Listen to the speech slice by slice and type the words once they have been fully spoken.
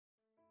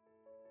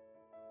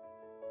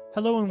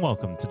Hello and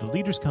welcome to the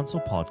Leaders Council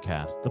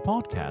podcast, the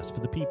podcast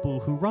for the people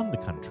who run the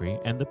country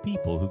and the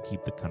people who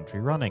keep the country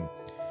running.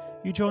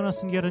 You join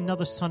us in yet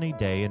another sunny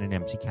day in an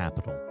empty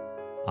capital.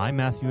 I'm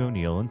Matthew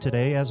O'Neill, and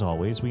today, as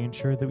always, we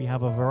ensure that we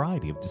have a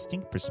variety of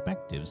distinct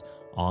perspectives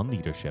on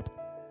leadership.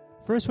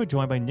 First, we're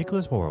joined by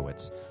Nicholas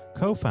Horowitz,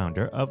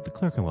 co-founder of the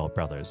Clerkenwell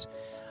brothers,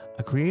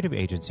 a creative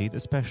agency that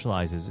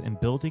specialises in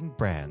building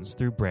brands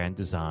through brand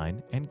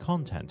design and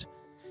content.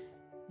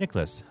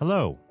 Nicholas,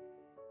 hello.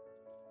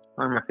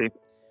 Hi, Matthew.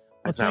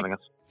 Thanks for having us.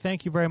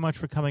 Thank you very much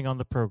for coming on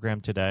the program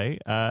today.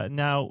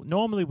 Now,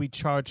 normally we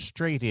charge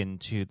straight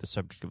into the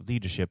subject of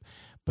leadership,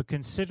 but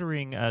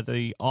considering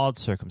the odd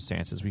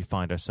circumstances we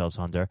find ourselves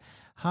under,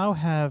 how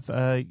have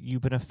you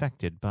been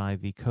affected by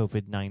the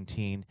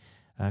COVID-19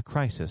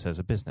 crisis as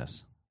a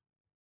business?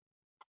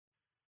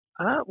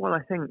 Well,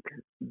 I think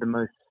the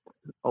most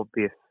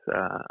obvious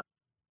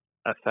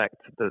effect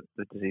that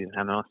the disease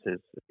has on us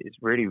is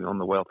really on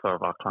the welfare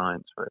of our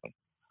clients, really.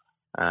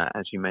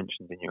 As you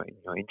mentioned in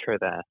your intro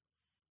there,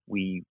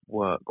 we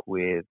work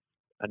with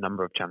a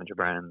number of challenger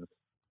brands.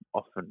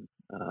 Often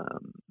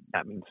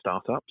that means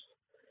startups,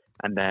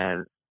 and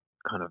they're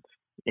kind of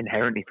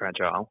inherently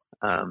fragile,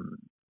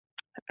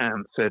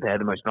 and so they're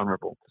the most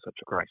vulnerable to such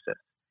a crisis.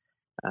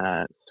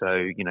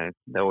 So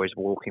they're always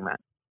walking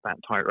that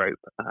tightrope.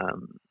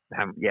 They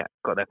haven't yet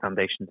got their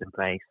foundations in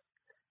place,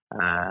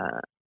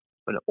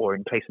 or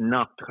in place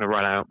enough to kind of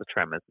ride out the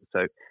tremors.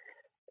 So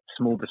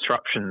small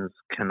disruptions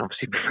can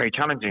obviously be very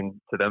challenging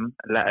to them,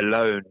 let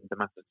alone the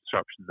massive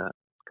disruption that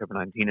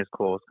COVID-19 has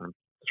caused, kind of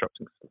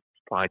disrupting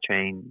supply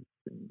chains,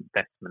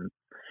 investment,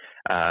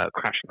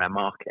 crashing their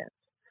markets.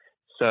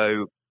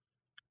 So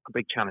a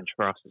big challenge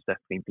for us has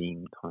definitely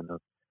been kind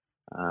of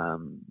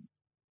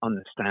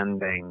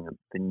understanding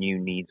the new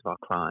needs of our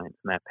clients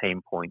and their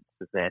pain points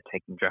as they're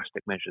taking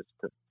drastic measures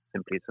to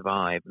simply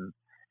survive, and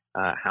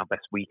how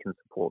best we can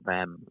support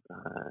them,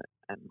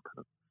 and kind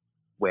of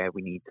where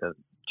we need to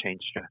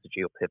change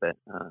strategy or pivot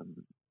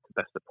to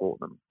best support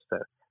them. So I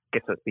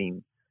guess that's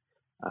been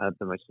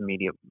the most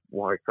immediate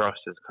worry for us,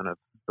 is kind of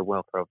the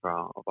welfare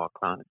of our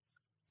clients.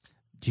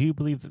 Do you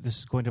believe that this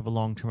is going to have a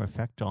long-term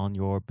effect on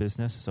your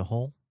business as a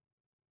whole?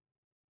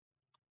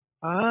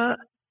 I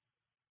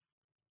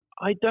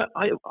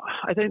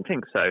don't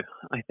think so.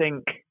 I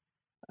think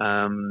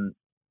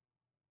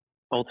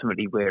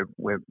ultimately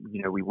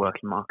we work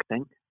in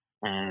marketing,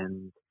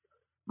 and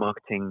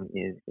marketing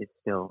is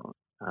still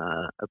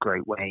a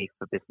great way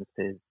for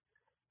businesses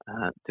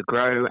to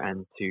grow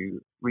and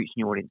to reach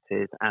new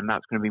audiences, and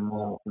that's going to be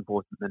more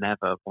important than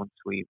ever once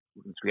we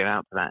get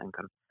out to that, and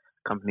kind of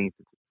companies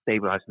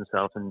stabilize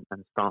themselves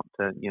and start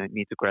to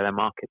need to grow their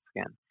markets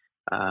again.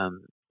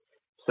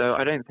 So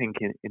I don't think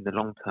in the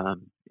long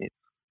term it's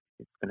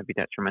going to be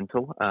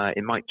detrimental.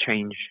 It might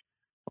change,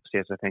 obviously,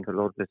 as I think a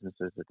lot of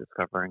businesses are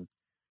discovering,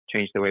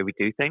 change the way we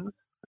do things,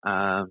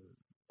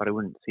 but I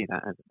wouldn't see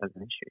that as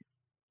an issue.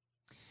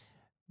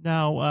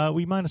 Now,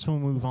 we might as well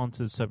move on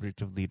to the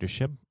subject of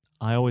leadership.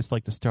 I always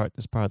like to start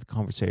this part of the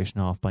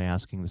conversation off by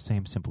asking the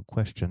same simple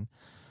question.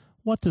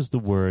 What does the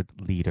word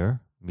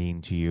leader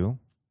mean to you?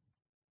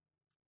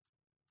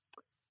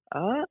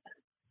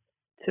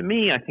 To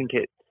me, I think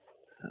it's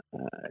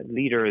a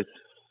leader is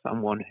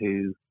someone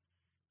who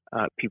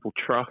people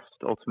trust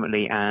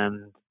ultimately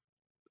and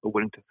are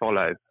willing to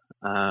follow.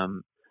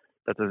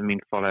 That doesn't mean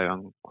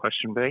follow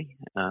unquestionably,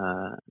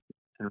 no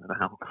matter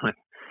how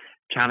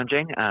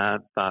challenging,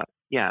 but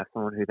yeah,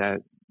 someone who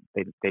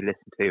they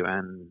listen to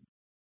and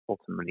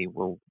ultimately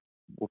will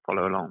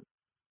follow along.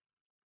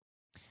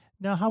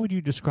 Now, how would you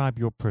describe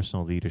your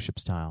personal leadership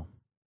style?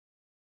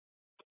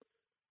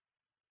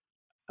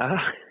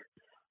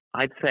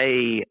 I'd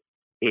say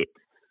it's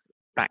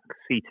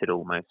back-seated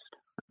almost.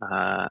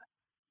 I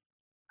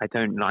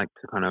don't like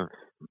to kind of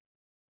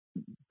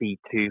be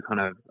too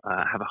kind of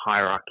have a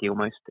hierarchy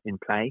almost in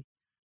play.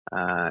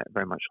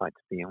 Very much like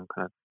to be on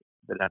kind of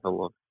the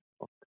level of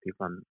the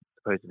people I'm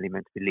supposedly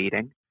meant to be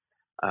leading,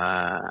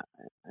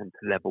 and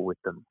to level with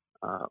them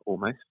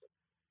almost,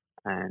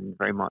 and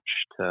very much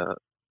to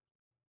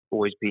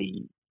always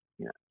be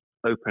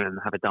open and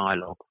have a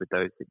dialogue with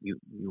those that you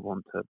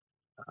want to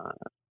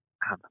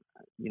have,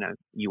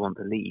 you want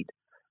to lead.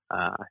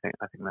 I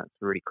think that's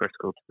really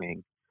critical to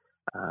being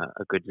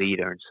a good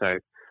leader, and so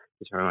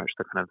it's very much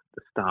the kind of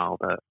the style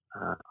that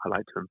I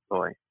like to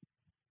employ.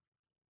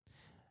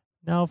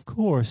 Now, of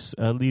course,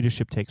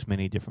 leadership takes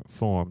many different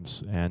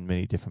forms and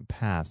many different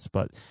paths,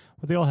 but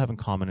what they all have in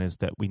common is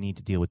that we need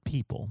to deal with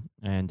people.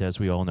 And as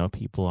we all know,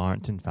 people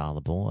aren't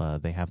infallible.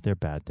 They have their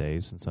bad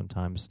days, and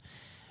sometimes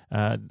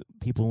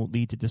people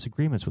lead to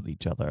disagreements with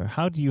each other.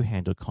 How do you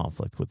handle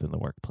conflict within the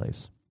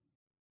workplace?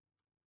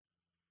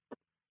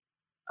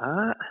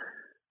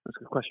 That's a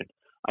good question.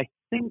 I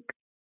think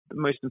the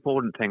most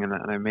important thing, and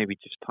I maybe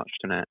just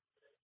touched on it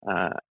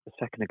a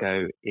second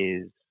ago,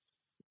 is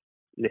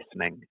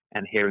listening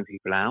and hearing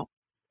people out.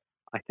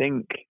 I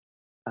think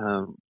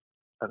a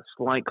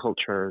slight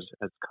culture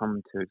has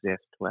come to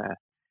exist where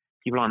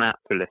people aren't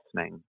apt for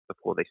listening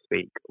before they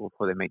speak or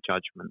before they make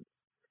judgments,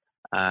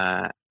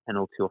 and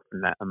all too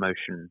often that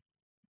emotion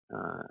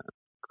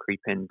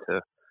creep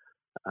into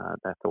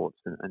their thoughts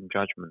and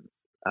judgments.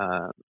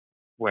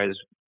 Whereas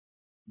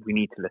we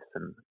need to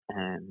listen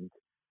and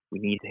we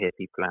need to hear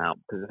people out,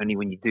 because only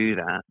when you do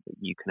that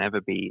you can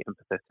ever be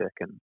empathetic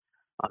and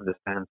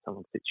understand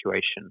someone's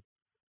situation,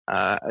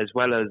 as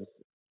well as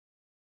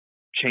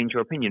change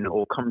your opinion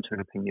or come to an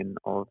opinion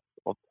of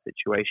the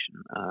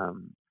situation.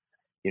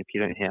 If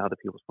you don't hear other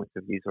people's points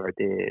of views or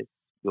ideas,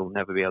 you'll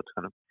never be able to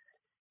kind of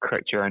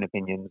correct your own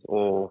opinions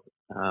or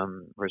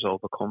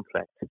resolve a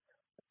conflict.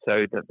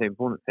 So the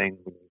important thing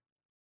when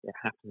it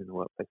happens in the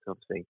workplace,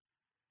 obviously,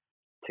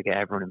 to get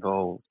everyone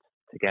involved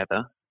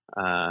together.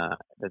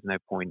 There's no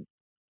point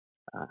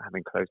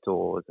having closed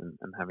doors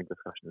and having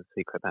discussions in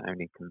secret. That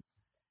only can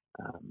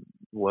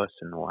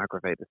worsen or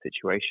aggravate the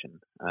situation.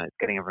 It's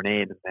getting everyone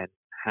in and then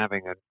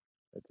having a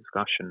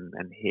discussion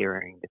and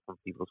hearing different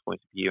people's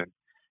points of view and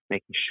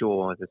making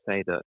sure, as I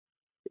say, that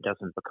it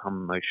doesn't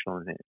become emotional,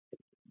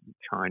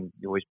 and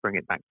you always bring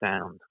it back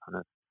down to kind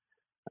of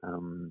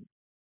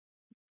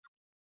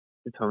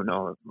it's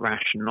not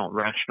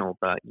rational,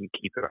 but you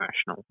keep it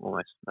rational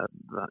almost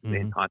the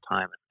entire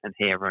time and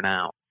hear everyone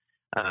out.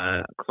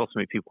 Because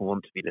ultimately people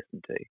want to be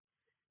listened to,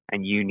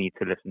 and you need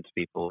to listen to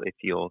people if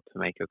you're to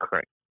make a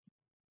correct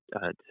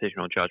decision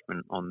or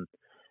judgment on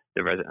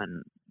the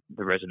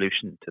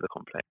resolution to the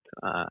conflict.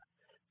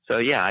 So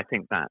yeah, I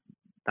think that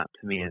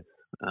to me is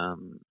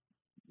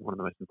one of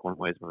the most important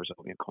ways of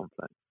resolving a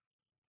conflict.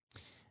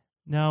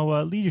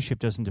 Now, leadership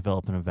doesn't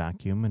develop in a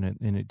vacuum,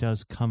 and it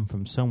does come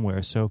from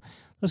somewhere. So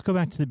let's go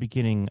back to the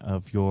beginning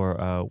of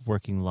your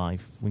working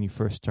life when you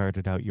first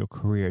started out your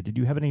career. Did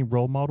you have any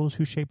role models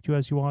who shaped you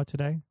as you are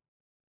today?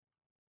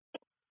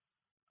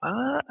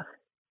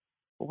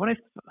 When I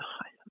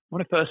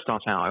first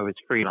started out, I was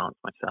freelance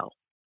myself.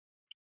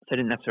 So I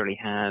didn't necessarily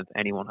have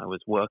anyone I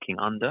was working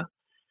under,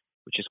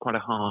 which is quite a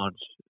hard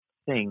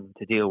thing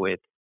to deal with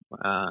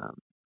as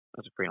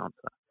a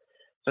freelancer.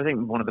 So I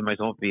think one of the most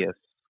obvious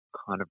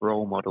kind of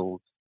role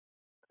models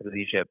for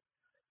leadership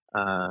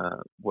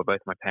were both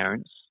my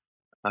parents.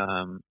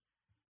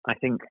 I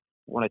think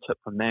what I took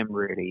from them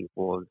really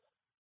was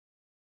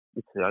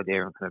this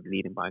idea of kind of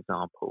leading by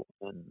example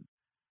and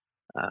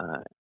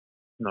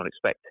not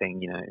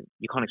expecting,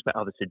 you can't expect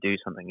others to do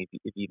something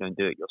if you don't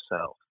do it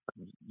yourself.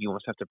 You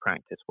almost have to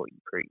practice what you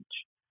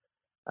preach.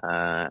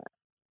 And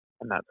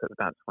that's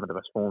one of the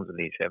best forms of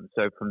leadership.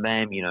 So from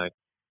them,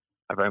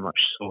 I very much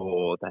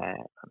saw their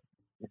kind of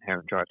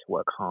inherent drive to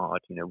work hard.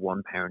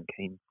 One parent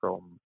came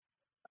from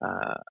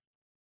a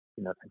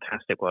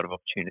fantastic world of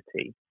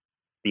opportunity.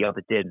 The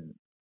other didn't.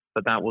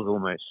 But that was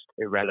almost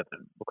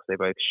irrelevant because they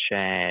both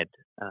shared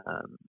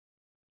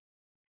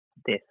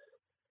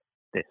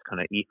this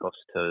kind of ethos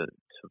to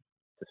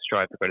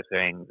strive for greater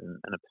things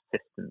and a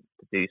persistence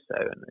to do so.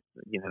 And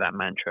that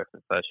mantra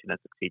from first,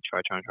 succeed,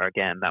 try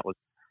again. That was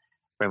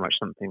very much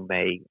something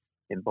they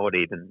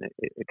embodied, and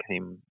it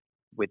came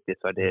with this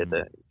idea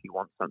that if you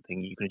want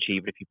something, you can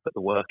achieve it if you put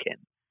the work in.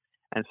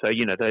 And so,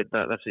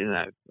 that's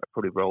I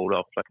probably rolled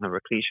off like a number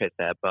of cliches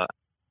there, but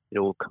it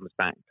all comes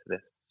back to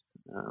this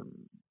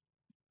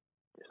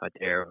this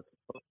idea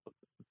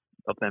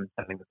of them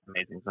setting this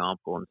amazing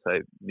example, and so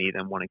me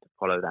then wanting to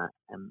follow that,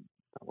 and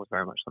that was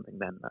very much something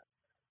then that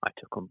I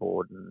took on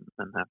board and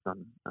have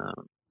done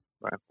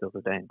right up till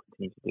today and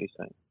continue to do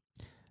so.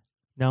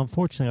 Now,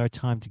 unfortunately, our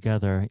time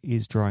together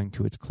is drawing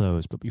to its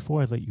close, but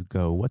before I let you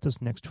go, what does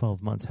the next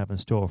 12 months have in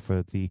store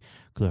for the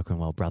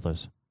Clerkenwell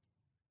brothers?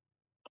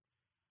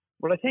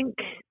 Well, I think,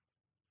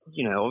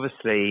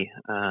 obviously,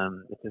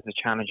 this is a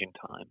challenging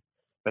time.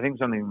 But I think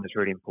something that's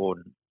really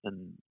important,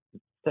 and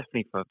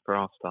definitely for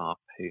our staff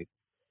who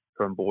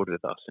are on board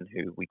with us and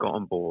who we got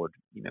on board,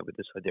 with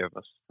this idea of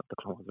us, of the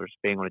Clerkenwell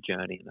being on a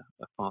journey and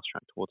a fast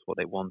track towards what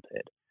they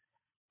wanted.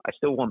 I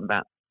still want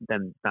that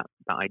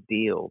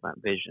ideal,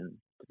 that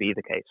vision to be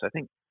the case. So I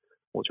think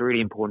what's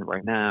really important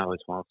right now is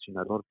whilst, a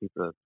lot of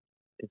people are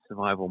in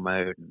survival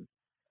mode, and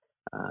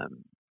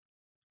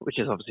which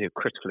is obviously of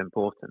critical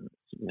importance,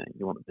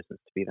 you want the business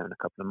to be there in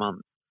a couple of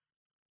months.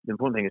 The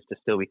important thing is to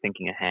still be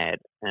thinking ahead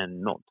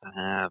and not to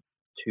have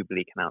too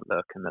bleak an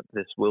outlook, and that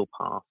this will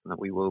pass and that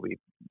we will be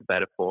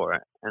better for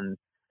it. And,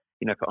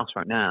 for us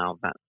right now,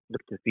 that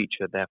look to the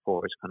future,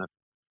 therefore, is kind of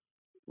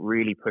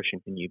really pushing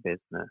for new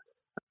business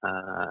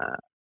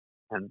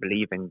and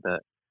believing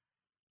that,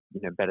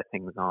 better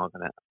things are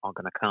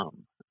gonna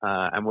come.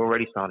 And we're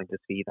already starting to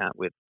see that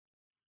with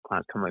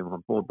clients coming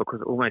on board,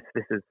 because almost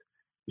this is,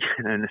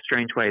 in a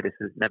strange way, this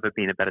has never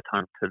been a better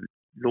time to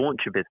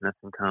launch a business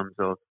in terms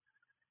of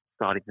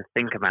starting to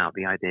think about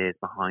the ideas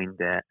behind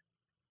it,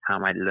 how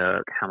it might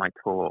look, how it might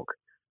talk,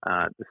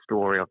 the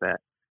story of it.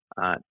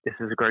 This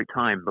is a great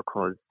time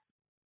because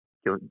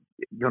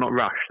you're not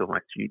rushed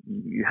almost.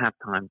 You have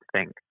time to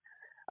think.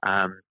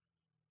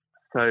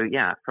 So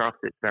yeah, for us,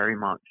 it's very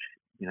much,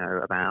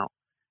 about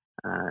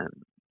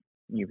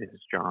new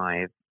business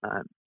drive,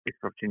 big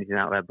opportunities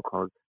out there,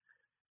 because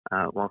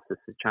whilst this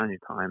is challenging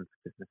times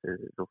for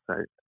businesses, it's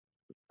also,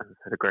 as I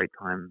said, a great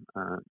time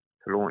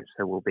to launch.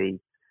 So we'll be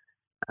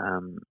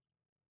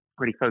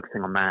really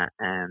focusing on that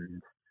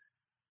and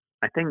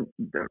I think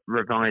that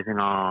revising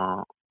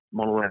our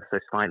model ever so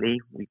slightly,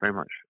 we very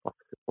much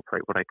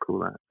operate what I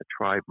call a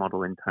tribe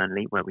model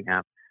internally, where we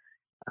have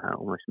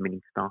almost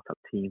mini startup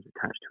teams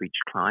attached to each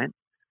client,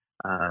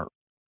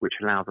 which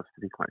allows us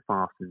to be quite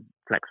fast and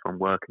flexible and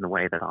work in the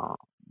way that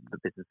the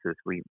businesses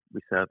we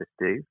service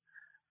do.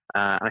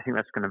 And I think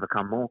that's going to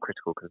become more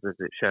critical because, as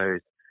it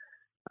shows,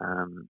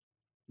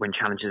 when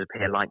challenges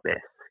appear like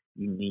this,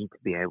 you need to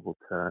be able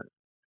to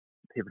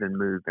pivot and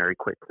move very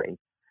quickly.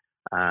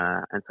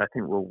 And so I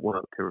think we'll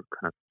work to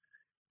kind of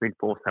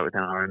reinforce that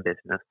within our own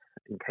business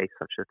in case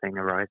such a thing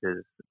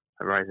arises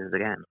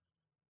again.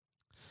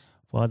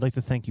 Well, I'd like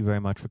to thank you very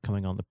much for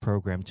coming on the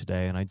program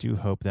today, and I do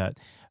hope that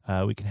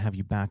we can have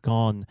you back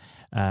on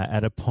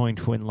at a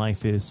point when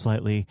life is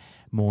slightly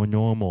more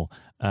normal.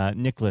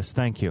 Nicholas,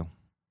 thank you.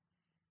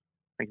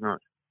 Thank you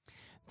much.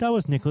 That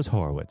was Nicholas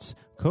Horowitz,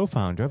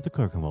 co-founder of the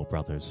Clerkenwell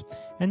brothers.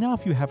 And now,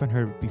 if you haven't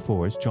heard it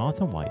before, is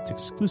Jonathan White's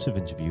exclusive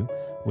interview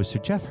with Sir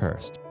Geoff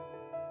Hurst.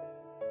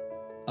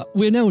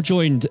 We're now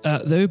joined,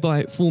 though,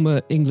 by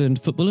former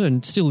England footballer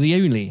and still the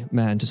only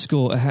man to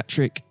score a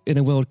hat-trick in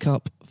a World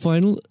Cup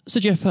final, Sir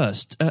Geoff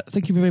Hurst.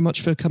 Thank you very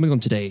much for coming on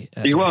today.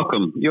 You're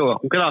welcome. You're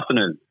welcome. Good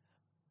afternoon.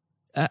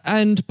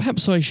 And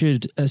perhaps I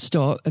should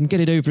start and get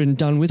it over and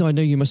done with. I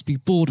know you must be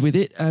bored with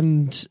it,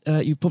 and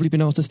you've probably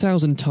been asked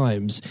 1,000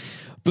 times.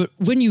 But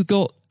when you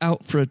got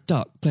out for a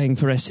duck playing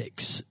for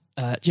Essex,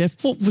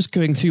 Geoff, what was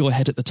going through your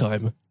head at the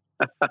time?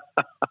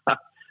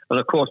 Well,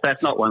 of course,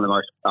 that's not one of the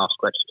most asked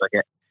questions I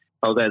get.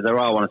 Oh, there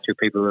are one or two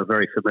people who are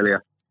very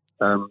familiar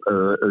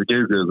who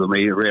do Google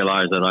me, who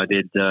realise that I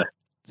did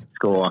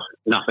score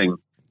nothing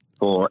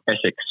for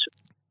Essex,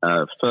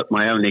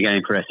 my only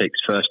game for Essex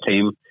first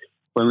team,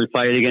 when we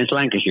played against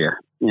Lancashire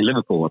in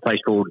Liverpool, a place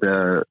called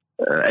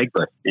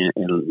Egbert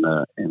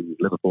in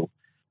Liverpool,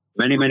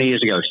 many, many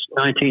years ago,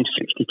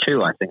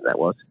 1962, I think that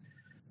was.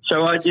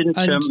 So I didn't,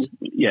 I didn't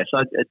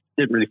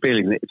really feel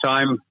it at the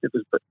time. It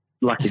was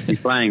lucky to be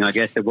playing, I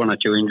guess. There were one or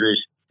two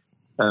injuries.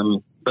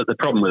 But the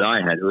problem that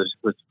I had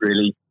was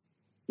really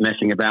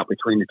messing about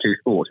between the two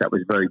sports. That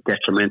was very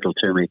detrimental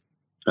to me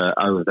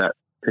over that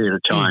period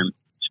of time,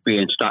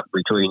 being stuck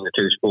between the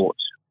two sports.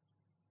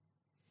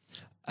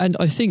 And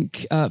I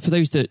think for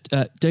those that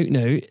don't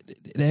know,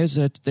 there's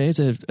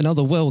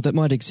another world that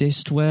might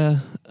exist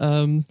where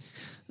Sir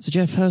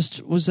Geoff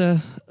Hurst was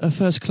a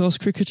first-class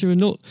cricketer and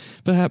not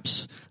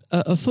perhaps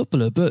a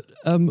footballer. But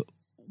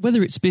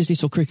whether it's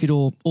business or cricket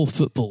or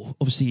football,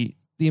 obviously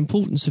the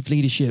importance of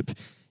leadership,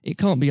 it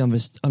can't be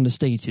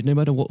understated, no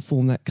matter what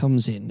form that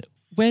comes in.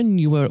 When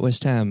you were at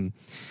West Ham,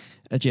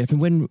 Geoff, and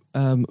when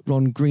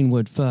Ron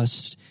Greenwood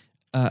first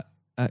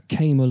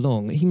came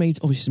along, he made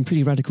obviously some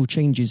pretty radical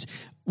changes.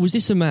 Was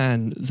this a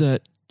man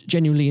that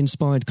genuinely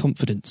inspired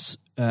confidence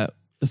the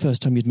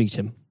first time you'd meet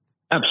him?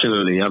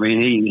 Absolutely. I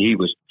mean, he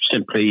was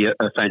simply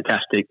a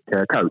fantastic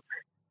coach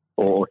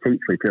or teacher,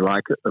 if you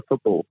like, at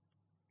football.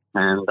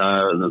 And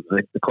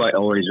the quite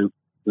always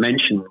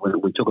mentioned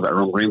when we talk about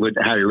Ron Greenwood,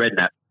 Harry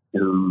Redknapp,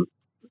 who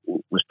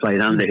was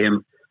played under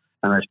him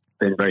and has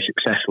been very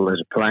successful as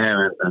a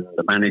player and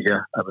the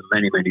manager over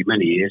many, many,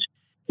 many years.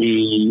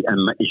 He's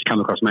come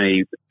across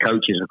many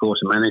coaches, of course,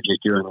 and managers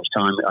during his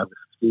time over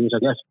years, I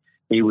guess.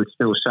 He would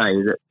still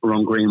say that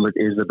Ron Greenwood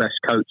is the best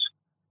coach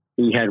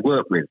he'd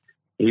worked with.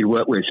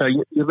 So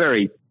you're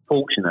very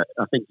fortunate.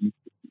 I think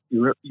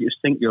you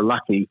think you're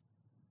lucky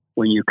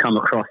when you come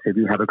across, if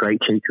you have a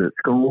great teacher at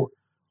school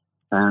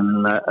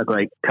and a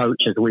great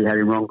coach, as we had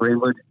in Ron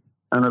Greenwood,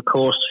 and of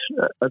course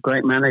a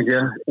great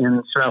manager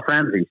in Sir Alf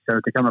Ramsey. So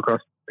to come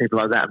across people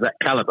like that, of that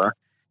calibre,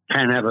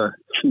 can have a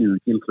huge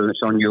influence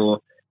on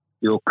your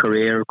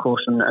career, of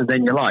course, and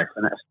then your life.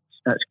 And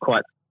that's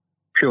quite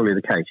purely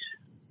the case.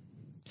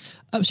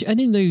 Absolutely.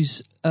 And in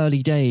those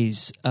early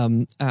days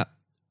at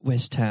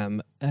West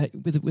Ham,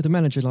 with a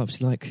manager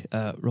like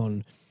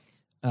Ron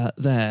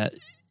there,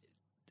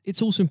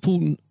 it's also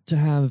important to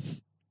have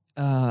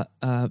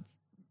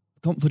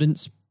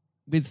confidence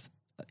with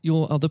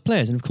your other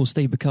players, and of course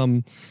they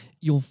become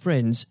your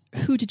friends.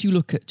 Who did you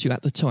look at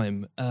the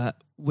time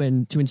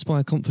when to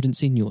inspire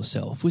confidence in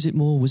yourself? Was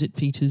it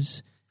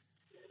Peters?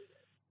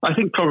 I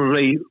think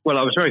probably. Well,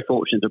 I was very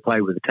fortunate to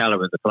play with the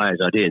calibre of the players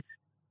I did.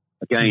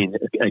 Again,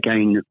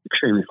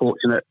 extremely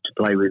fortunate to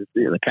play with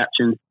the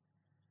captain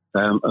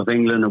of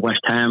England and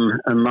West Ham,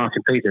 and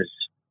Martin Peters,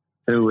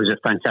 who was a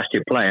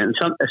fantastic player. And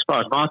as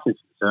far as Martin's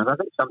concerned, I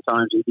think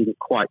sometimes he didn't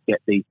quite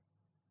get the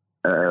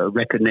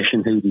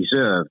recognition he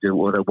deserved and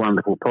what a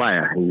wonderful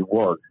player he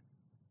was.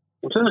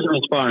 In terms of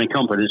inspiring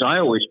confidence, I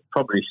always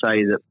probably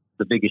say that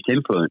the biggest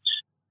influence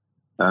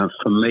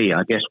for me,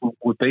 I guess,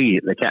 would be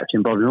the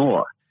captain, Bob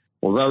Noor.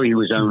 Although he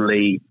was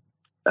only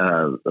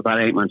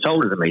about 8 months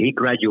older than me, he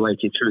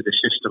graduated through the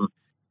system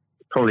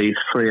probably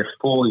 3 or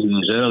 4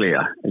 years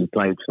earlier. He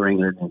played for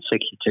England in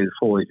 62,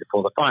 4 years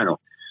before the final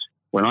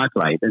when I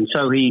played. And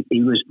so he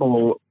was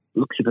more,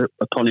 looked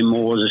upon him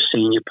more as a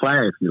senior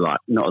player, if you like,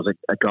 not as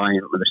a guy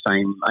with the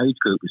same age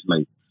group as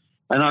me.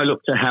 And I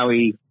looked at how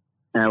he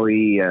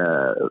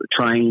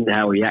trained,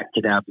 how he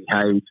acted, how he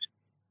behaved.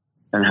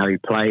 and how he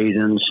played.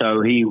 And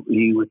so he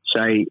would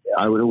say,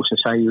 I would also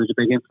say he was a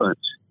big influence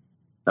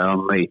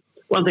on me.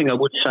 One thing I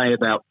would say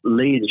about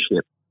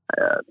leadership,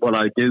 what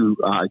I do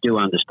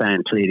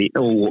understand clearly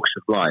in all walks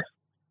of life,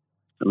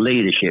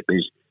 leadership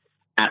is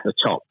at the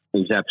top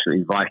is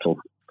absolutely vital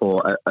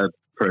for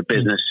a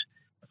business,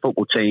 a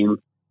football team,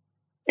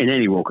 in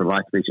any walk of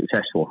life to be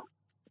successful.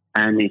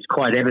 And it's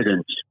quite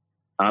evident.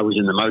 I was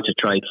in the motor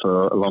trade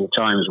for a long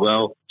time as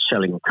well,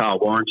 selling car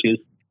warranties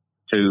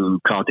to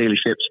car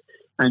dealerships.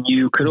 And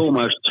you could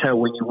almost tell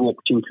when you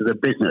walked into the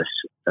business,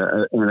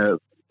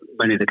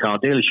 many of the car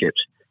dealerships,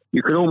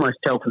 you could almost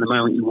tell from the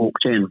moment you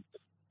walked in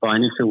by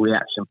initial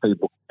reaction,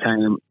 people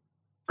came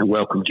and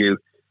welcomed you,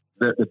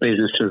 that the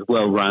business was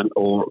well run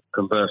or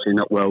conversely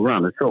not well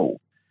run at all.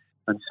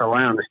 And so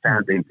I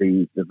understand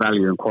the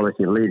value and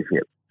quality of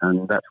leadership.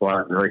 And that's why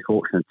I'm very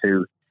fortunate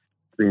to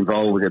be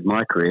involved in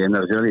my career in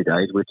those early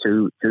days with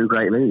two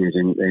great leaders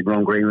in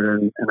Ron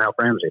Greenwood and Alf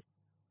Ramsey.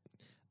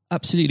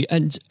 Absolutely.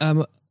 And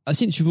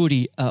since you've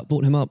already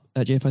brought him up,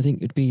 Jeff, I think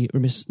it'd be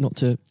remiss not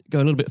to go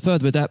a little bit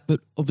further with that. But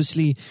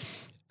obviously,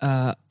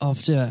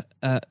 after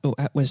at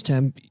West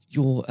Ham,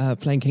 your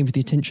playing came to the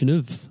attention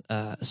of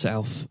Sir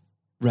Alf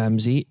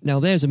Ramsey.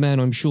 Now, there's a man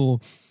I'm sure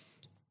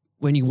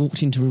when you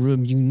walked into a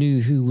room, you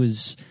knew who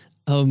was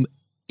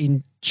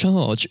in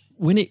charge.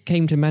 When it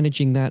came to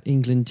managing that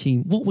England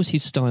team, what was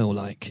his style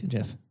like,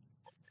 Jeff?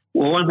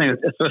 Well,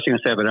 the first thing I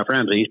say about Alf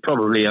Ramsey, he's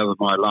probably over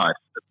my life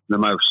the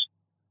most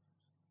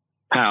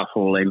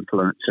powerful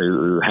influence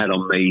who had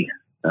on me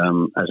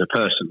as a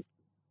person.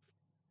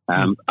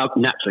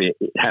 Naturally,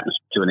 it happens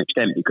to an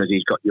extent because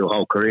he's got your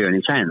whole career in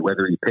his hand.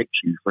 Whether he picks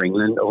you for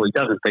England or he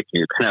doesn't pick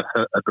you, it can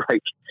have a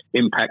great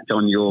impact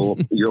on your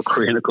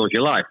career and, of course,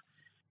 your life.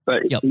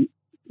 But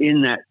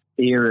in that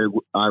era,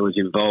 I was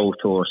involved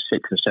for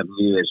 6 or 7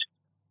 years.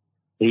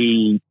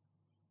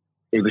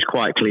 It was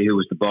quite clear who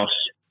was the boss.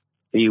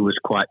 He was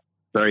quite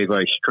very,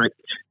 very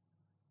strict.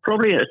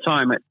 Probably at a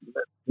time,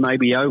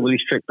 maybe overly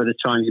strict, but at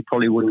a time you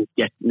probably wouldn't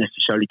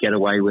necessarily get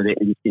away with it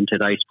in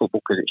today's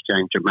football because it's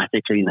changed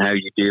dramatically in how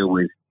you deal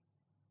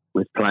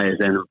with players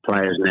then and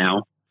players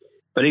now.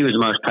 But he was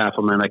the most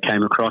powerful man I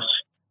came across,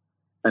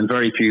 and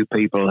very few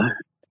people.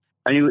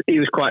 And he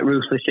was quite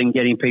ruthless in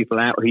getting people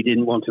out who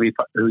didn't want to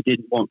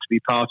be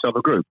part of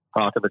a group,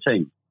 part of a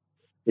team.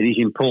 It is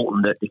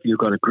important that if you've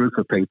got a group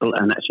of people,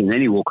 and that's in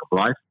any walk of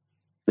life,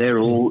 they're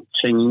all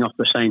singing off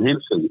the same hymn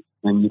sheet,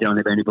 and you don't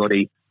have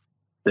anybody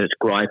that's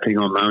griping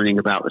or moaning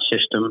about the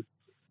system.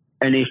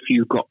 And if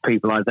you've got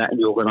people like that in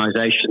your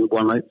organisation,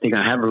 one thing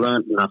I have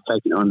learned, and I've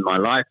taken it on in my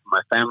life,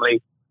 my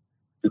family,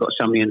 you've got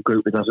somebody in the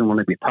group that doesn't want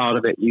to be part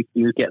of it,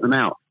 you get them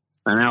out.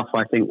 And Alf,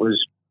 I think, was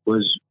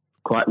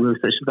quite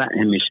ruthless with that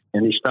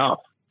in his staff.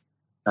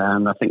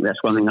 And I think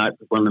that's one of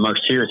the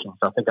most serious things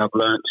I think I've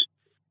learned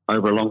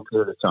over a long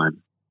period of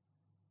time.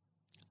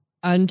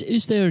 And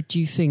is there, do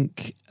you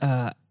think,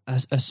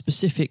 a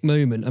specific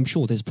moment, I'm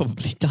sure there's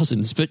probably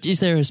dozens, but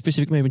is there a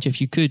specific moment, if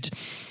you could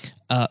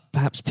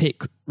perhaps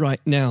pick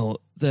right now,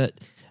 that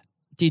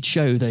did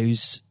show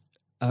those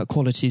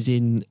qualities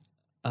in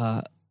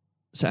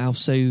Sir Alf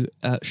so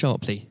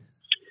sharply?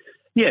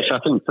 Yes, I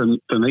think for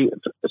me,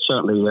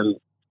 certainly,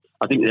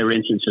 I think there are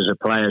instances of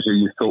players who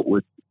you thought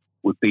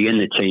would be in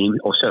the team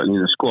or certainly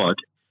in the squad,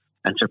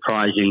 and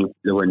surprisingly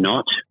they were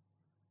not.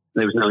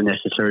 There was no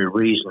necessary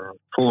reason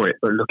for it,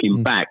 but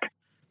looking back,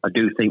 I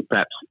do think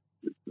perhaps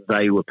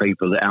they were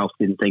people that Alf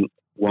didn't think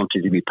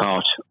wanted to be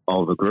part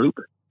of a group.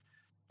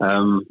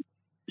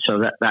 So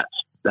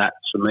that's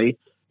for me.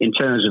 In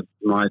terms of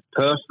my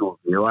personal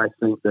view, I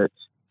think that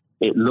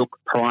it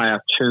looked prior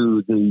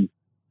to the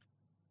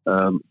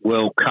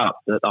World Cup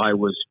that I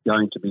was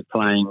going to be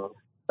playing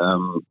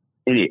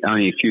in it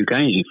only a few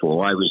games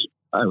before. I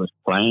was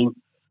playing,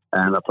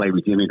 and I played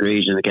with Jimmy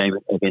Greaves in a game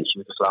against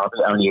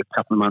Yugoslavia only a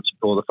couple of months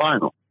before the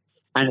final.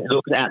 And it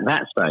looked at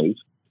that stage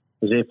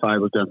as if I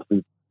was going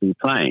to be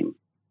playing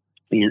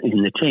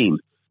in the team.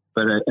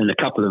 But in a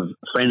couple of more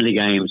friendly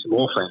games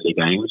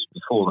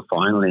before the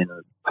final in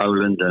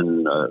Poland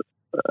and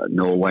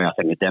Norway, I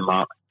think, and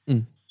Denmark,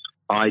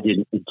 I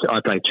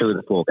played 2 of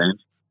the 4 games,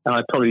 and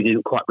I probably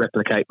didn't quite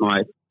replicate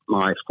my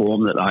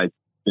form that I'd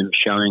been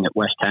showing at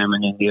West Ham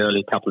and in the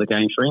early couple of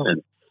games for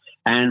England.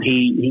 And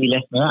he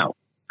left me out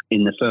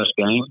in the first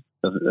game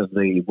of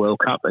the World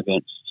Cup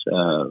against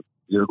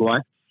Uruguay.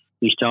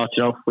 He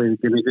started off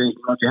with Jimmy Greaves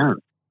and Roger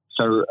Aaron.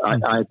 So I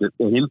had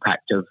an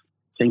impact of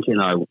thinking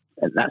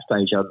at that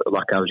stage I looked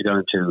like I was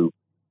going to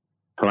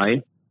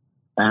play,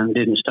 and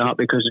didn't start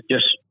because of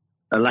just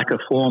a lack of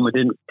form. I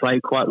didn't play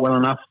quite well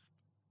enough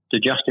to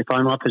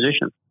justify my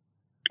position.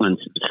 And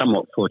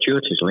somewhat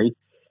fortuitously,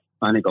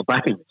 I only got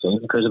back in the team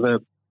because of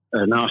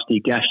a nasty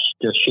gash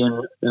to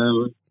shin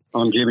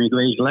on Jimmy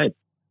Greaves' leg.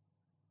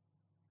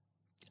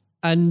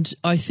 And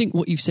I think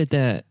what you've said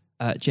there,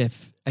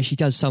 Jeff, actually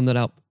does sum that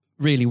up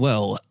really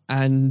well.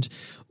 And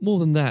more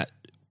than that,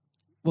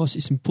 whilst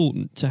it's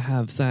important to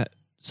have that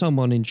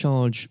someone in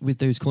charge with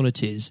those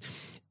qualities,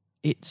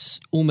 it's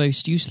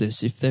almost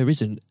useless if there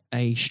isn't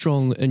a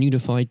strong and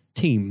unified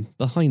team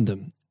behind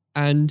them.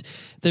 And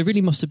there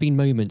really must have been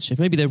moments, Jeff,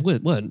 maybe there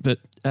weren't, but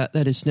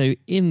let us know,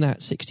 in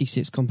that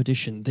 66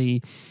 competition,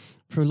 the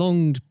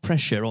prolonged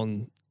pressure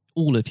on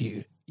all of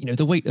you,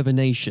 the weight of a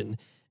nation,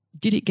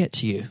 did it get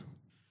to you?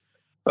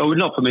 Well,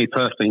 not for me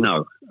personally,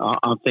 no.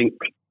 I think,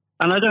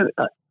 and I don't,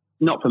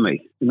 not for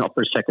me, not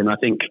for a second. I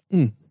think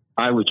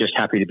I was just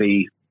happy to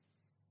be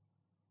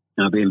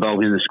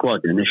involved in the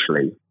squad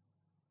initially.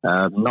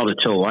 Not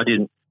at all.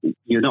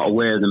 You're not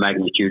aware of the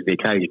magnitude of the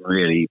occasion,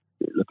 really,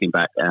 looking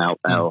back out.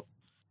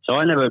 So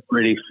I never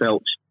really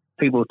felt,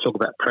 people talk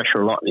about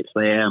pressure a lot, and it's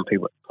there, and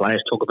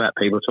players talk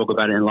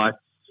about it in life.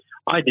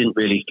 I didn't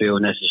really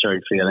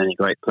necessarily feel any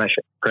great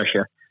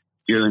pressure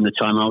during the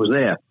time I was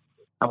there.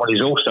 And what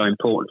is also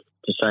important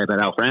to say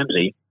about Alf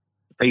Ramsey,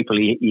 the people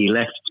he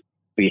left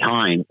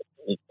behind,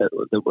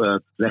 that were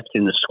left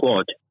in the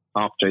squad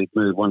after he'd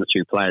moved one or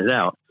two players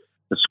out,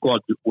 the squad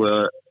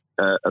were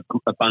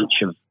a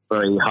bunch of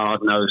very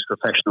hard-nosed,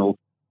 professional,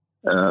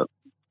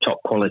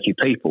 top-quality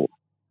people.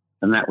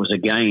 And that was,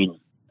 again,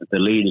 the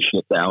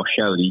leadership that Al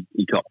showed.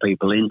 He got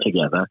people in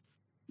together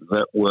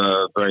that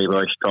were very,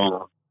 very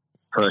strong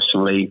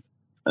personally.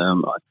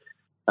 And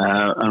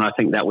I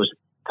think that was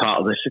part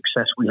of the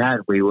success we had.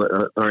 We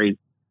were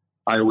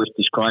I always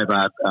describe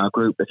our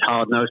group as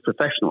hard-nosed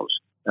professionals.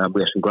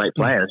 We have some great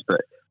players,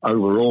 but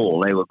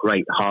overall they were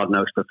great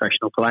hard-nosed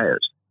professional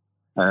players.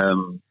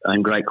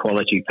 And great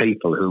quality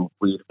people who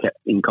we've kept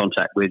in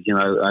contact with,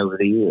 over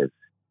the years.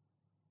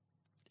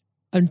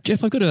 And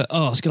Jeff, I've got to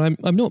ask, and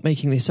I'm not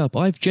making this up,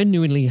 I've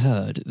genuinely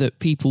heard that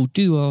people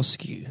do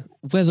ask you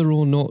whether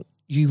or not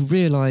you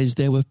realise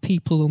there were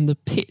people on the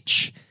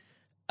pitch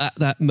at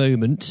that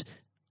moment.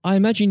 I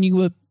imagine you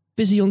were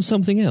busy on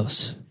something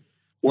else.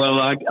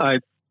 Well, I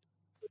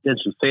did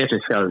some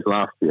theatre shows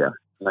last year.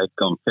 They've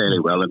gone fairly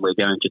well, and we're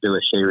going to do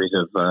a series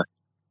of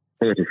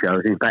theatre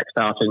shows, in fact,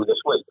 starting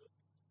this week,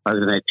 over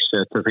the next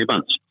 2 or 3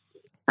 months.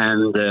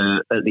 And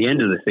at the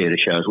end of the theatre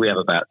shows, we have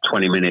about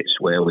 20 minutes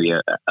where we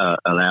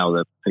allow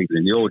the people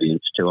in the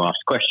audience to ask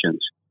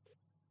questions.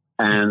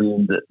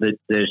 And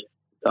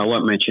I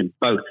won't mention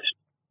both.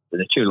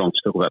 They're too long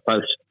to talk about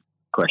both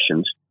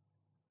questions.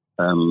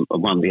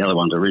 The other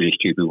one's a really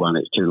stupid one.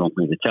 It's too long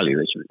for me to tell you.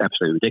 It's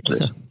absolutely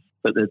ridiculous.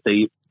 But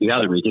the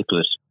other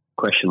ridiculous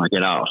question I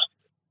get asked,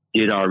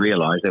 did I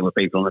realise there were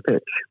people on the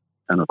pitch?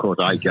 And of course,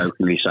 I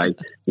jokingly say,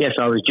 yes,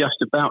 I was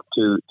just about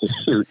to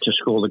shoot to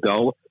score the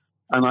goal.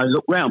 And I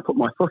looked round, put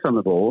my foot on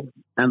the ball,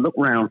 and looked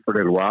round for a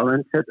little while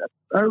and said,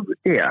 oh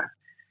dear,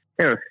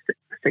 there are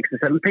 6 or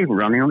 7 people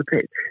running on the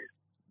pitch.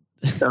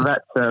 So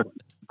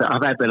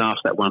I've been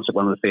asked that once at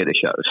one of the theatre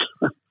shows.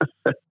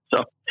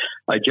 So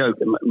I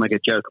make a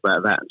joke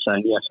about that and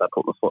saying, yes, I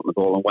put my foot on the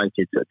ball and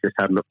waited, just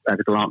had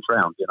a glance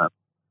round,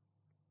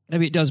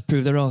 Maybe it does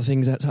prove there are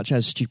things such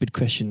as stupid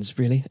questions,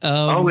 really.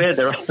 Oh, yeah,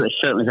 there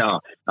certainly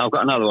are. I've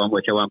got another one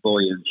which I won't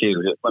bore you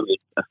into.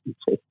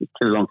 It's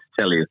too long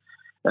to tell you.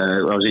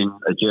 I was in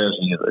a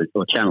Jersey,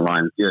 or Channel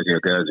Line, Jersey or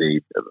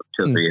Guernsey,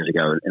 2 or 3 years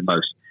ago, and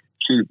most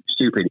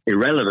stupid,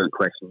 irrelevant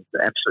questions,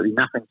 absolutely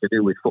nothing to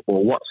do with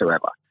football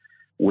whatsoever,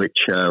 which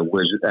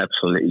was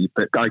absolutely,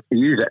 but I can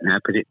use that now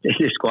because it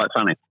is quite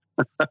funny.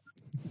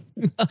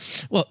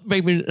 Well,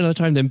 maybe another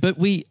time then, but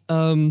we...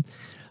 well,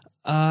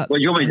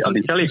 you want me? I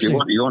can tell you if you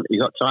want.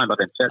 You got time? I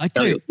can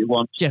tell you if you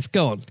want. Jeff,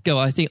 go on. Go.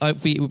 I think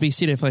it would be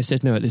silly if I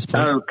said no at this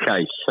point.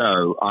 Okay,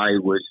 so I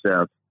was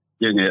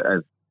doing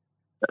at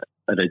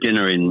a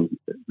dinner in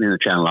the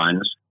Channel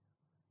Lines,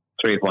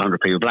 300 or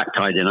 400 people, black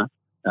tie dinner,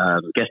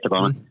 guest of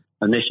honour.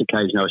 On this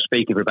occasion, I was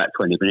speaking for about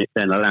 20 minutes,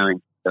 then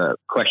allowing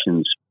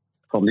questions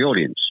from the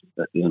audience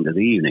at the end of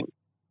the evening.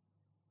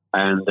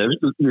 And there was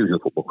usual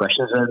football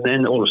questions, and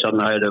then all of a sudden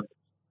I had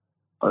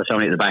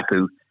somebody at the back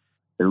who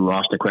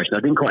asked a question. I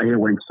didn't quite hear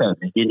what he said.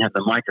 He didn't have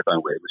the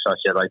microphone with him, so I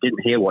said, I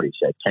didn't hear what he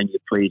said. Can you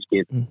please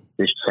give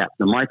this chap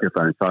the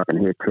microphone so I can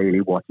hear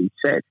clearly what he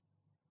said?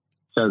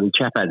 So the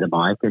chap had the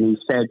mic, and he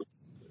said,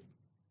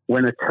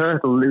 when a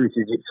turtle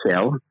loses its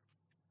shell,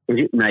 is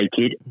it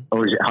naked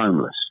or is it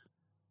homeless?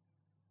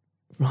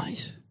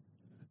 Right.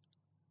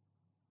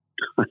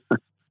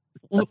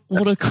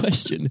 What a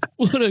question.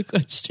 What a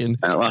question.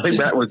 I think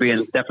that would be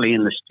definitely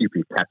in the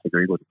stupid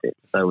category, wouldn't it?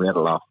 So we had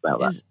a laugh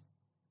about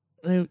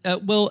that.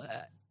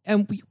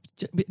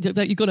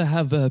 You've got to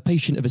have a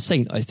patient of a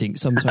saint, I think,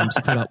 sometimes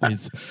to put up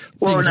with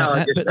things like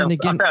that. But then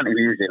again, I found it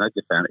amusing. I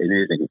just found it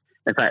amusing.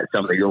 In fact,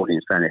 some of the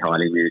audience found it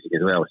highly amusing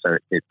as well. So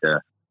it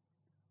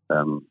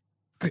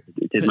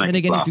did make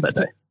me laugh that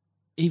day.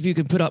 If you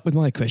can put up with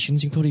my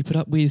questions, you can probably put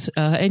up with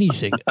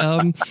anything.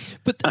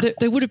 But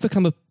there would have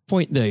become a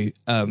point, though,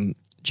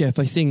 Jeff,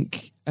 I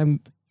think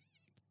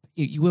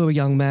you were a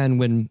young man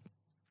when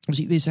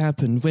obviously this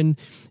happened, when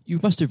you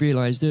must have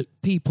realised that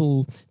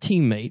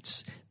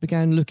teammates,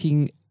 began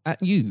looking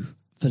at you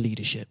for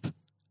leadership.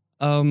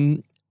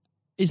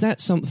 Is that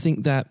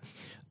something that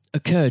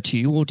occurred to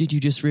you, or did you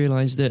just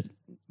realise that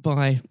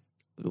by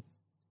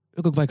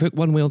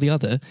one way or the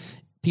other,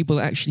 people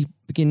actually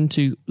begin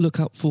to look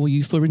up for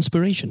you for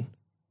inspiration?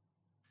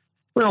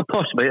 Well,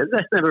 possibly.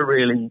 That's never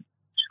really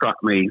struck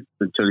me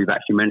until you've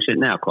actually mentioned it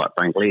now, quite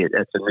frankly.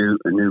 It's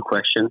a new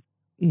question.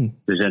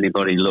 Does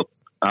anybody look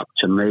up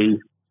to me?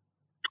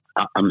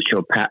 I'm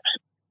sure perhaps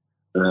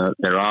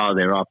there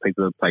are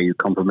people who pay you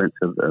compliments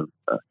of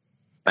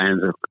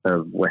fans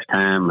of West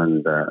Ham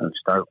and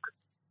Stoke,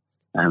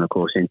 and of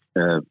course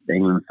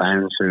England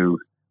fans who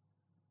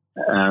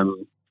I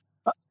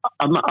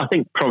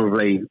think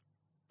probably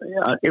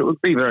it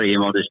would be very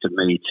immodest of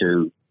me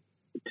to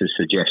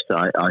suggest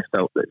that I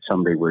felt that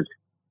somebody was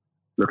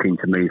looking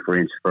to me for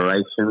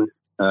inspiration.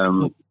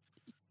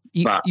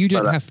 You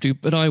don't have to,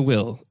 but I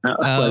will.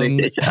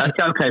 It's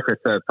okay for a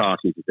third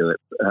party to do it.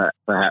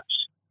 Perhaps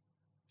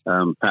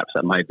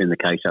that may have been the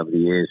case over the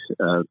years.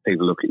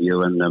 People look at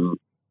you and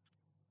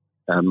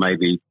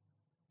maybe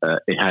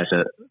it has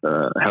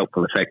a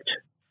helpful effect.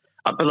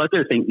 But I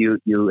do think you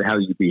how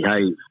you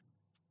behave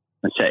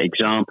and set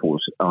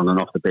examples on and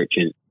off the pitch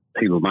is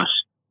people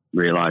must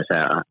realise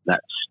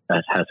that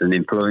has an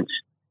influence.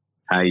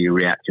 How you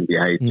react and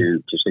behave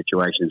to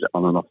situations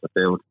on and off the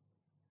field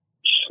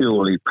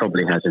surely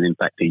probably has an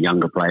impact to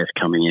younger players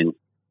coming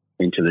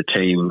into the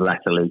team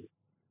latterly.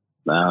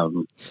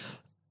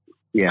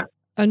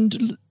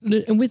 And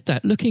with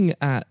that, looking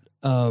at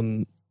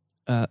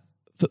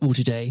football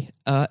today,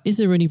 is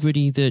there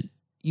anybody that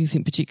you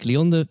think particularly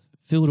on the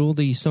field or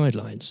the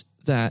sidelines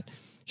that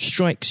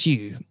strikes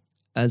you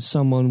as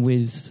someone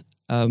with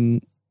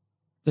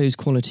those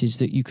qualities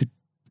that you could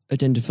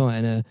identify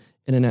in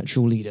a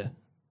natural leader?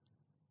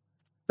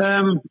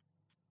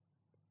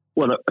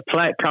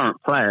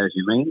 Current players,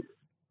 you mean?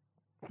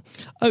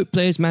 Oh,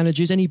 players,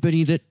 managers,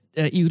 anybody that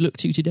you look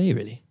to today,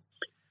 really?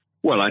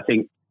 Well, I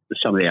think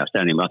some of the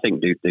outstanding. I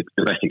think the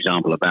best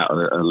example about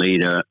a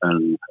leader at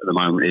the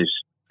moment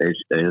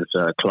is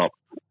Klopp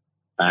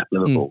at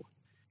Liverpool.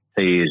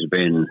 He has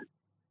been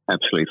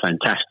absolutely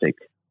fantastic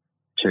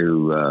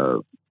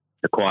to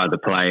acquire the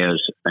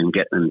players and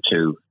get them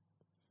to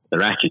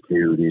their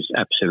attitude is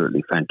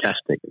absolutely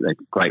fantastic. They're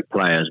great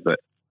players, but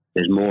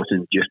there's more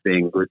than just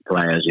being good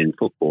players in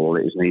football.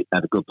 It is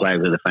have a good player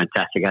with a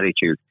fantastic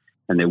attitude,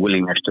 and their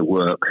willingness to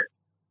work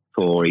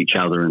for each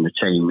other and the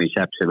team is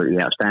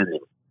absolutely outstanding.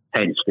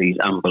 Hence these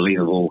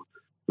unbelievable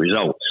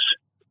results.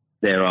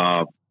 There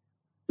are,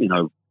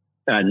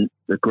 and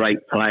the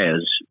great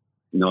players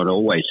not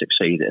always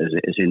succeed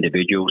as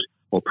individuals,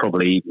 or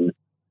probably even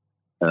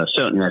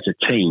certainly as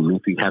a team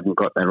if you haven't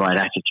got the right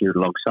attitude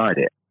alongside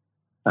it.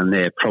 And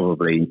they're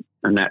probably,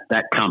 and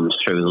that comes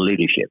through the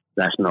leadership.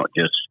 That's not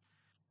just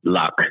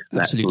luck.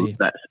 That's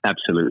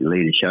absolute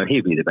leadership.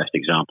 He'd be the best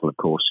example, of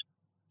course,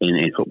 in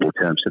football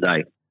terms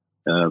today,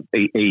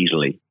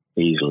 easily.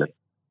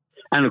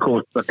 And of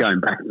course, but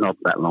going back not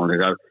that long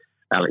ago,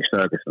 Alex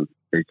Ferguson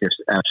is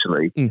just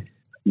absolutely.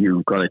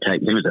 You've got to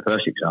take him as the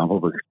first example,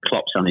 because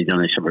Klopp's only done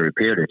this over a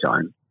period of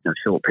time, a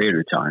short period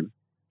of time.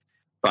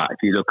 But if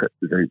you look at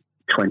the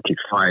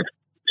 26,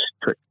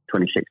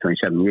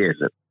 27 years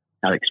that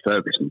Alex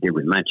Ferguson did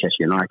with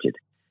Manchester United,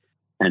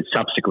 and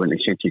subsequently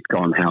since he's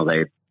gone, how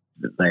they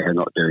are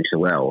not doing so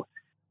well.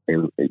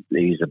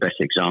 He's the best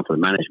example of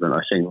management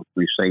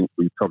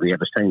we've probably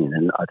ever seen,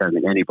 and I don't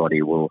think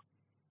anybody will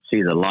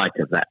see the like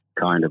of that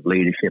kind of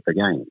leadership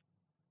again.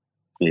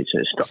 It's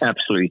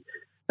absolutely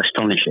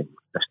astonishing.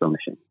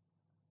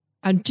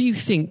 And do you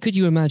think, could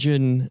you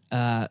imagine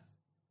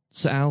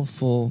Sir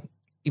Alf or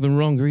even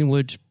Ron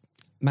Greenwood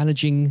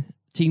managing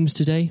teams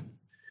today?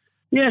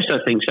 Yes, I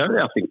think so.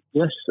 I think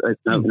yes,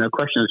 no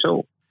question at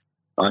all.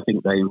 I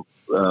think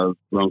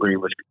Ron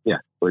Greenwood. Yeah,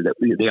 well,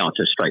 the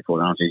answer,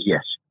 straightforward answer is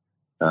yes.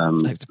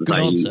 That's a good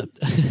answer.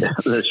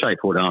 The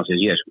straightforward answer is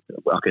yes.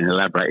 I can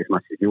elaborate as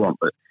much as you want,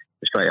 but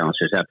the straight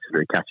answer is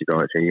absolutely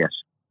categorically yes.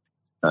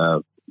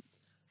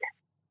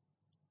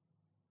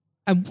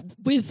 And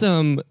with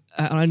and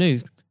I know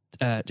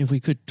if we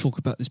could talk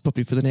about this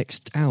probably for the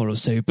next hour or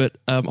so, but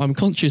I'm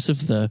conscious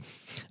of the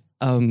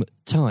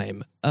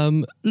time.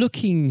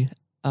 Looking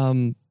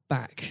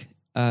back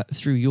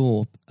through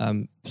your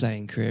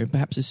playing career,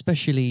 perhaps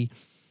especially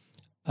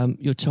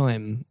your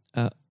time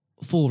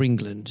for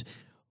England,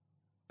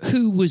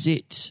 who was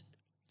it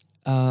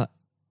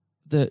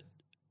that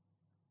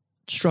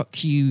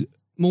struck you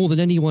more than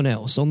anyone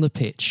else on the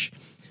pitch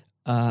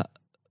that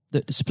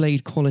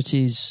displayed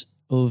qualities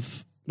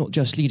of not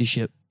just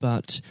leadership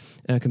but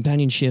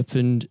companionship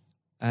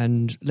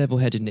and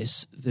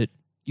level-headedness that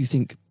you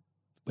think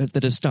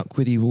that have stuck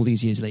with you all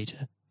these years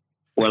later?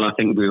 Well, I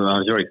think I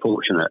was very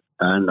fortunate,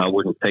 and I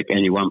wouldn't pick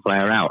any one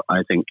player out.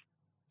 I think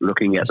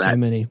looking at so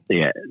many,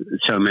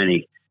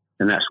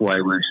 and that's why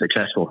we were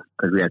successful,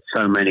 because we had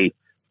so many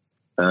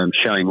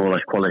showing all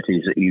those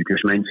qualities that you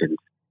just mentioned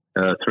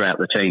throughout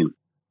the team.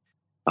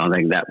 I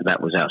think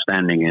that was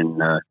outstanding,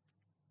 and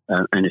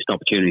it's an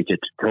opportunity to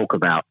talk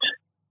about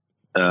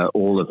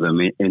all of them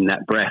in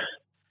that breath.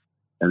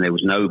 And there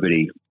was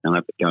nobody,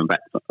 and going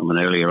back from an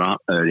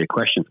earlier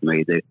question for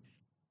me,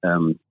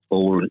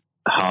 all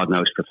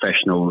hard-nosed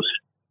professionals,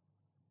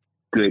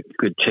 good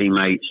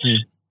teammates,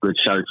 good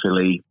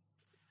socially,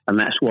 and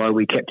that's why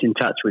we kept in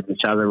touch with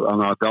each other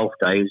on our golf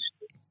days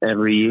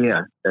every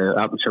year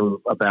up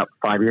until about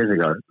 5 years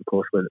ago, of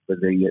course, with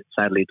the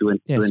sadly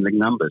dwindling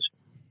numbers.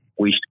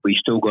 We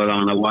still got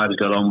on, our wives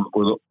got on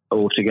with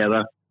all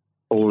together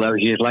all those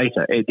years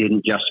later. It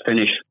didn't just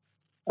finish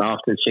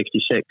after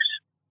 66.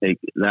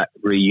 That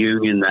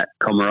reunion, that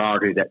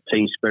camaraderie, that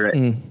team spirit,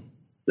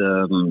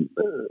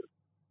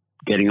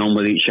 getting on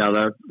with each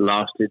other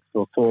lasted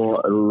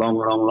for a long,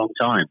 long, long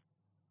time.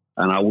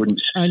 And I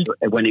wouldn't,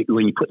 when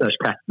you put those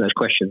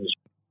questions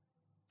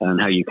and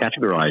how you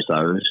categorise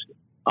those,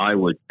 I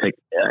would pick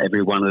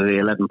every one of the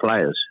 11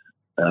 players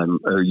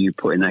who you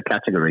put in that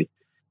category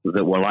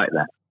that were like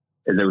that.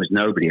 There was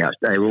nobody else.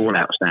 They were all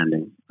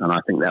outstanding. And I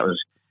think that was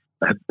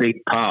a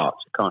big part.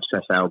 I can't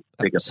stress how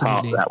big a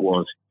part that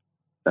was.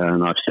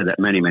 And I've said that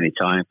many, many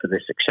times for the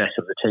success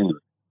of the team.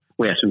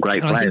 We had some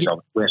great players.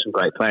 We had some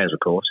great players, of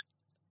course.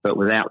 But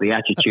without the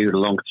attitude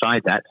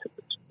alongside that,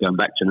 going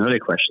back to an earlier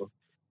question,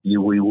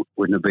 we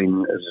wouldn't have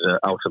been as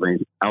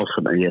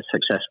ultimately as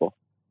successful.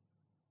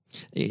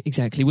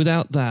 Exactly.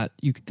 Without that,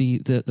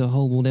 the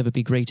whole will never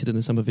be greater than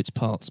the sum of its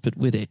parts. But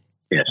with it,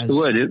 yes, the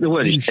word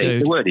is team.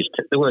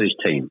 The word is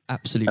team.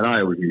 Absolutely. And I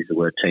always use the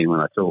word team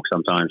when I talk.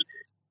 Sometimes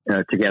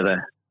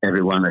together,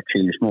 everyone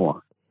achieves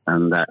more,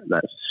 and that's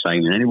the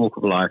same in any walk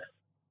of life.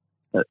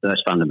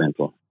 That's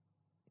fundamental.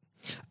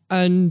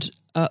 And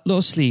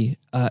lastly,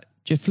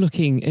 Jeff,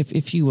 looking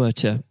if you were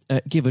to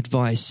give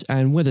advice,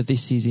 and whether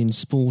this is in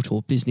sport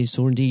or business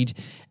or indeed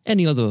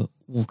any other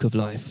walk of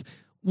life,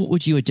 what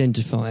would you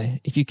identify,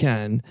 if you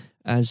can,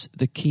 as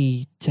the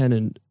key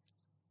tenet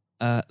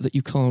that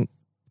you can't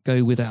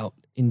go without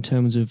in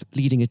terms of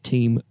leading a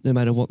team, no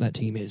matter what that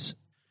team is?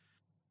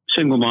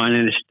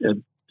 Single-mindedness,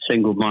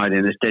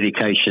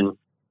 dedication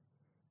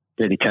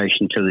to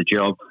the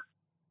job,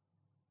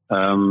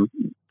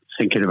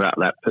 thinking about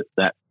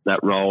that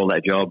role,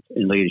 that job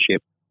in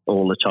leadership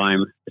all the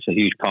time. It's a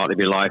huge part of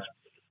your life.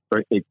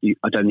 I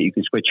don't think you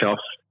can switch off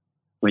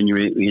when you're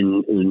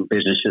in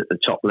business at the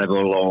top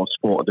level or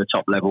sport at the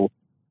top level.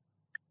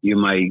 You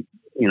may,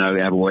 have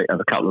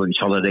a couple of weeks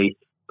holiday,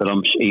 but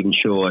I'm even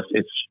sure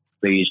if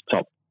these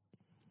top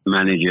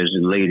managers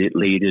and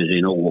leaders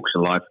in all walks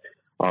of life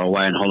are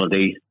away on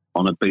holiday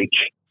on a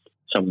beach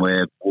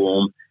somewhere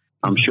warm,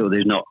 I'm sure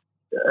they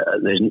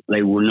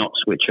will not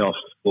switch off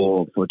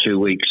for 2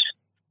 weeks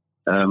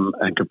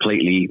and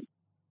completely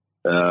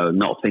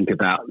not think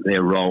about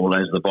their role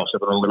as the boss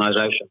of an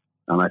organisation.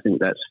 And I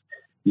think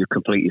you're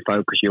completely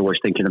focused. You're always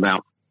thinking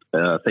about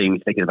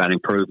things, thinking about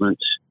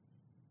improvements,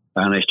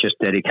 and it's just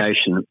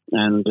dedication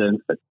and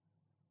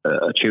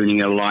tuning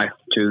your life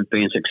to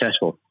being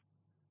successful.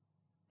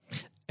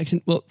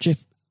 Excellent. Well,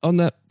 Jeff, on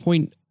that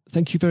point,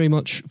 thank you very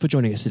much for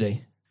joining us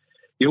today.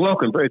 You're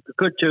welcome. Very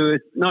good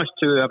nice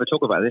to have a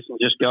talk about this and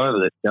just go over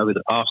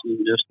the past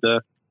and just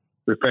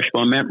refresh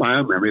my own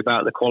memory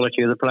about the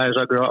quality of the players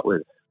I grew up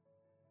with.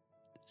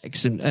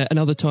 Excellent.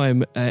 Another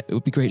time, it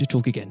would be great to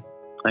talk again.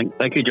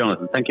 Thank you,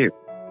 Jonathan. Thank you.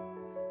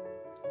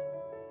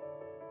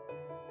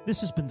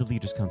 This has been the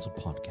Leaders Council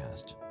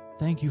podcast.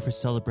 Thank you for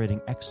celebrating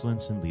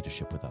excellence in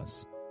leadership with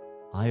us.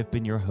 I have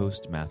been your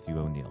host, Matthew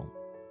O'Neill.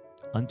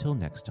 Until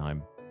next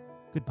time,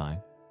 goodbye.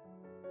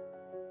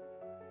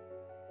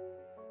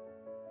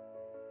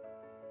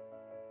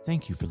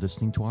 Thank you for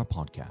listening to our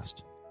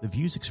podcast. The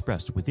views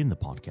expressed within the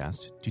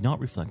podcast do not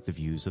reflect the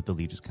views of the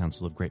Leaders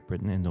Council of Great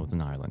Britain and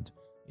Northern Ireland,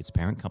 its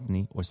parent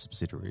company or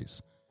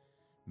subsidiaries,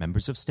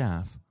 members of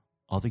staff,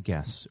 other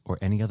guests, or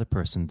any other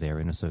person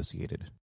therein associated.